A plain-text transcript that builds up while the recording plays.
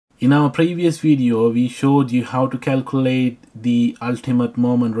In our previous video, we showed you how to calculate the ultimate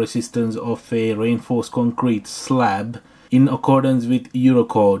moment resistance of a reinforced concrete slab in accordance with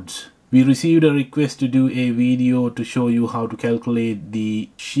Eurocodes. We received a request to do a video to show you how to calculate the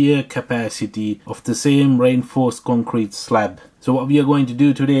shear capacity of the same reinforced concrete slab. So what we are going to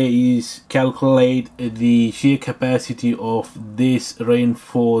do today is calculate the shear capacity of this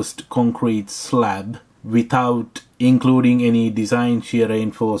reinforced concrete slab without including any design shear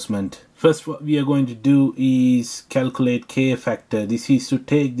reinforcement. First, what we are going to do is calculate K factor. This is to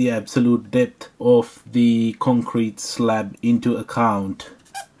take the absolute depth of the concrete slab into account.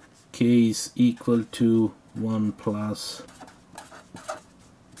 K is equal to 1 plus.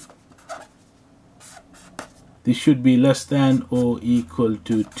 This should be less than or equal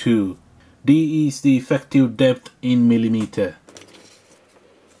to 2. D is the effective depth in millimeter.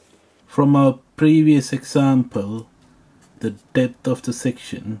 From our previous example, the depth of the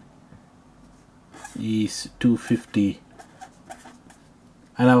section is 250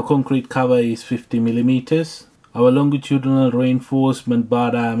 and our concrete cover is 50 millimeters. Our longitudinal reinforcement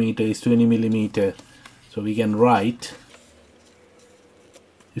bar diameter is 20 millimeter. So we can write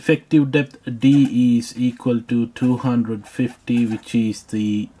effective depth D is equal to 250, which is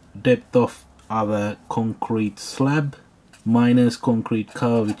the depth of our concrete slab, minus concrete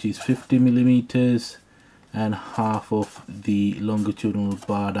cover, which is 50 millimeters, and half of the longitudinal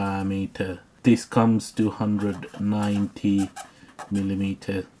bar diameter. This comes to 190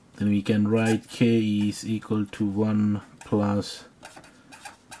 millimeter. Then we can write K is equal to 1 plus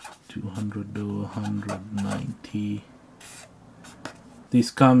 200 over 190.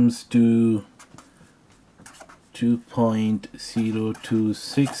 This comes to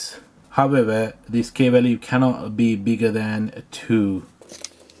 2.026. However, this K value cannot be bigger than 2.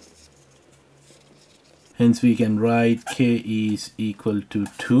 Hence we can write K is equal to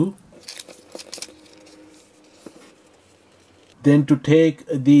 2. Then to take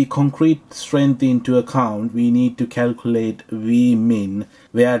the concrete strength into account, we need to calculate V min,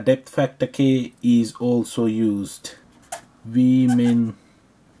 where depth factor K is also used. V min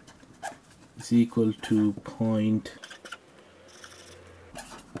is equal to point.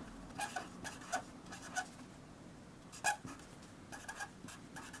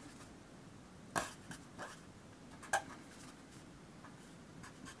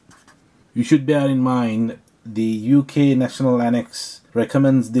 You should bear in mind the UK National Annex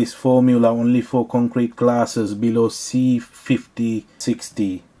recommends this formula only for concrete classes below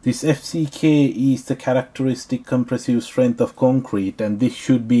C50-60. This FCK is the characteristic compressive strength of concrete, and this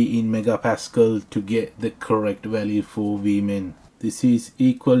should be in megapascal to get the correct value for Vmin. This is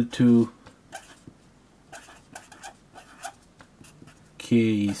equal to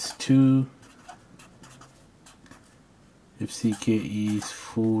K is 2, FCK is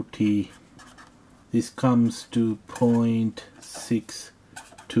 40. This comes to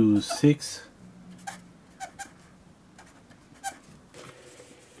 0.626.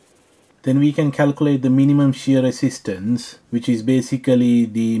 Then we can calculate the minimum shear resistance, which is basically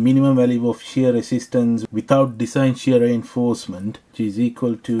the minimum value of shear resistance without design shear reinforcement, which is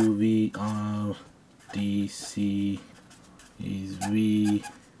equal to VRDC is V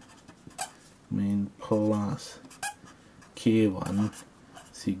min plus K1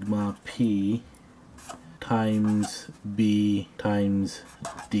 sigma P times B times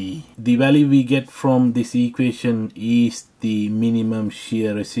D. The value we get from this equation is the minimum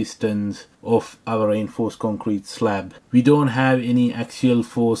shear resistance of our reinforced concrete slab. We don't have any axial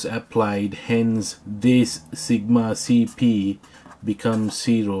force applied, hence this sigma CP becomes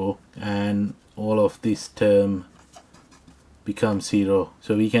 0 and all of this term becomes 0.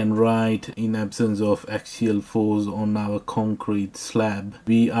 So we can write, in absence of axial force on our concrete slab,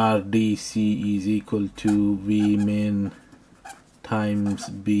 VRDC is equal to V min times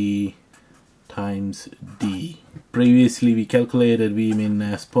B times D. Previously we calculated V min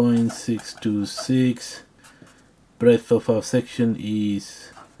as 0.626. Breadth of our section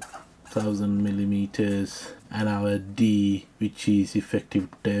is 1000 millimeters, and our D, which is effective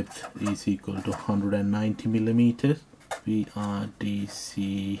depth, is equal to 190 millimeters.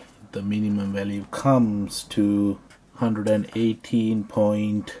 VRDC, the minimum value comes to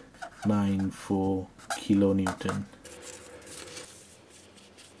 118.94 kilonewton.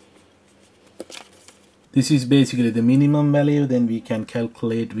 This is basically the minimum value. Then we can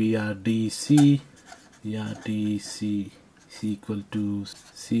calculate VRDC. VRDC is equal to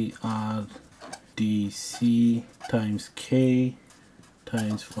CRDC times K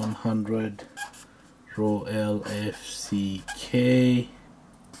times 100 RhoL FCK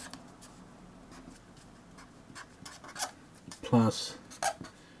plus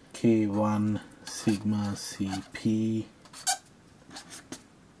K1 sigma CP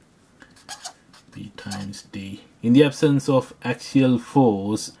P times D. In the absence of axial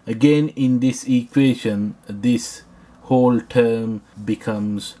force, again in this equation, this whole term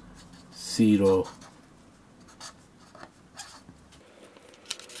becomes 0.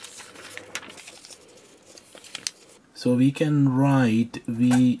 So we can write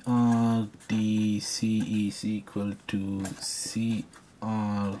VRDC is equal to CRDC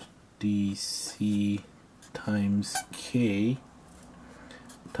times K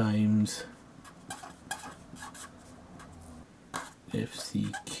times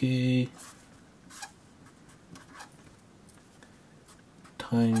FCK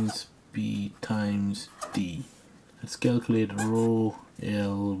times B times D. Let's calculate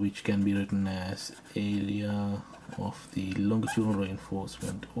RhoL, which can be written as area of the longitudinal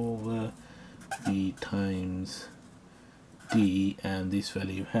reinforcement over B times D, and this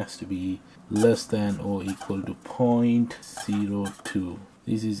value has to be less than or equal to 0.02.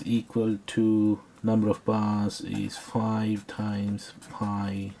 This is equal to number of bars is 5 times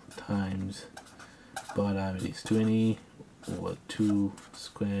pi times bar diameter is 20 over 2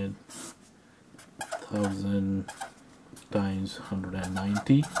 squared 1000 times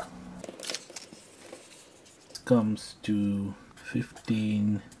 190. Comes to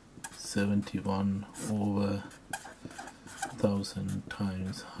 1571 over 1000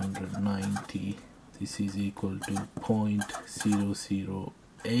 times 190. This is equal to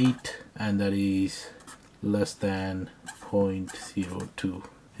 0.008, and that is less than 0.02.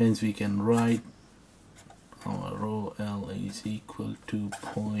 Hence we can write our RhoL is equal to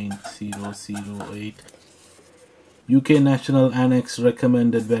 0.008. UK National Annex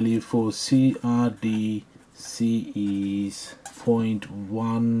recommended value for CRDC is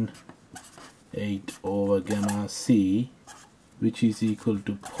 0.18 over gamma C, which is equal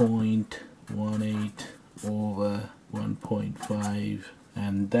to 0.18 over 1.5,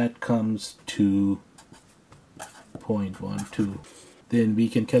 and that comes to 0.12. Then we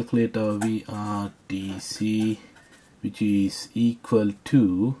can calculate our VRDC, which is equal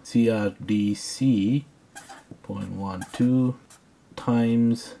to CRDC 0.12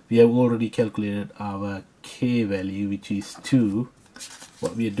 times, we have already calculated our K value, which is 2.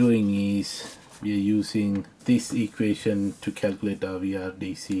 What we are doing is we are using this equation to calculate our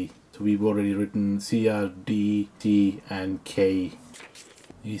VRDC. So we've already written CRDC and K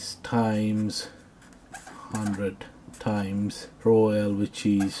is times 100 times RhoL, which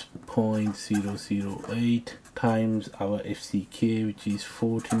is 0.008 times our FCK, which is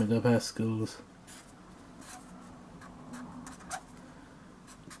 40 megapascals,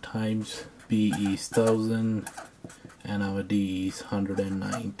 times B is 1000 and our D is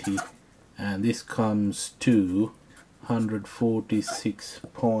 190, and this comes to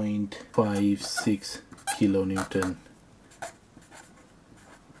 146.56 kilonewton.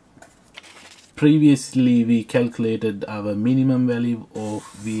 Previously we calculated our minimum value of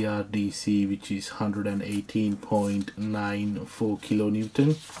VRDC, which is 118.94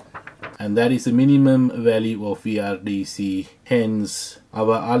 kilonewton, and that is the minimum value of VRDC. Hence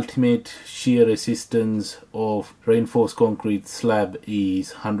our ultimate shear resistance of reinforced concrete slab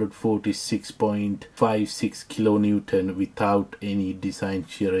is 146.56 kilonewton without any design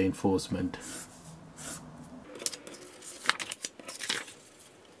shear reinforcement.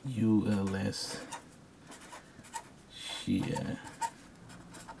 ULS shear.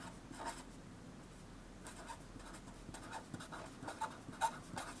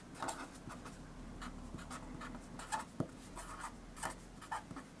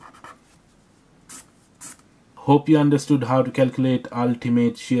 Hope you understood how to calculate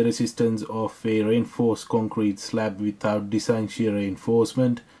ultimate shear resistance of a reinforced concrete slab without design shear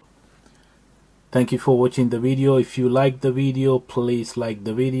reinforcement. Thank you for watching the video. If you like the video, please like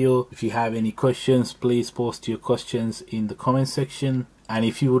the video. If you have any questions, please post your questions in the comment section. And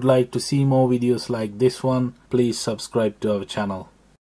if you would like to see more videos like this one, please subscribe to our channel.